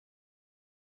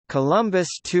Columbus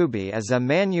Tubi is a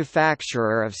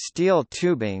manufacturer of steel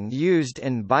tubing used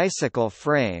in bicycle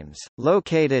frames,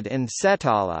 located in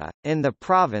Setala, in the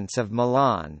province of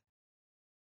Milan.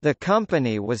 The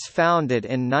company was founded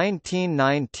in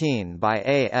 1919 by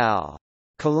A.L.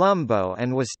 Colombo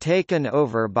and was taken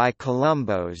over by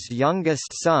Colombo's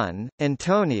youngest son,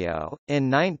 Antonio,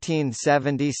 in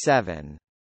 1977.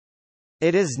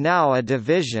 It is now a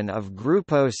division of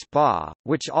Gruppo Spa,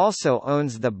 which also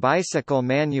owns the bicycle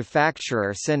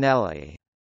manufacturer Sinelli.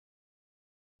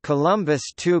 Columbus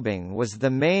Tubing was the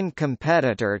main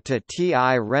competitor to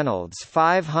T.I. Reynolds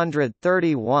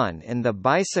 531 in the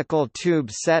bicycle tube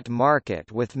set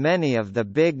market, with many of the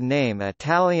big-name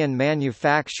Italian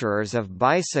manufacturers of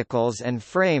bicycles and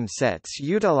frame sets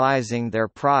utilizing their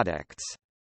products.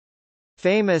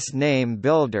 Famous name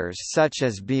builders such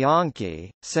as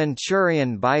Bianchi,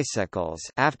 Centurion Bicycles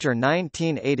after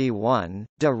 1981,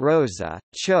 De Rosa,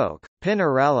 Choke,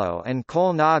 Pinarello and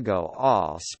Colnago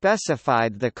all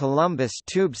specified the Columbus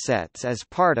tube sets as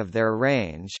part of their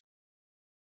range.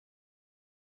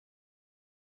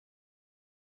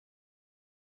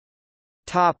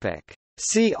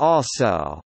 See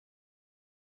also: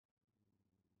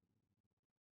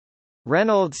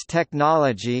 Reynolds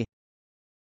Technology,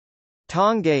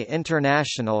 Tongay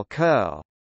International Co.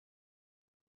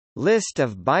 List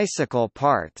of bicycle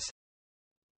parts.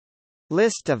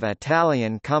 List of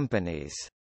Italian companies.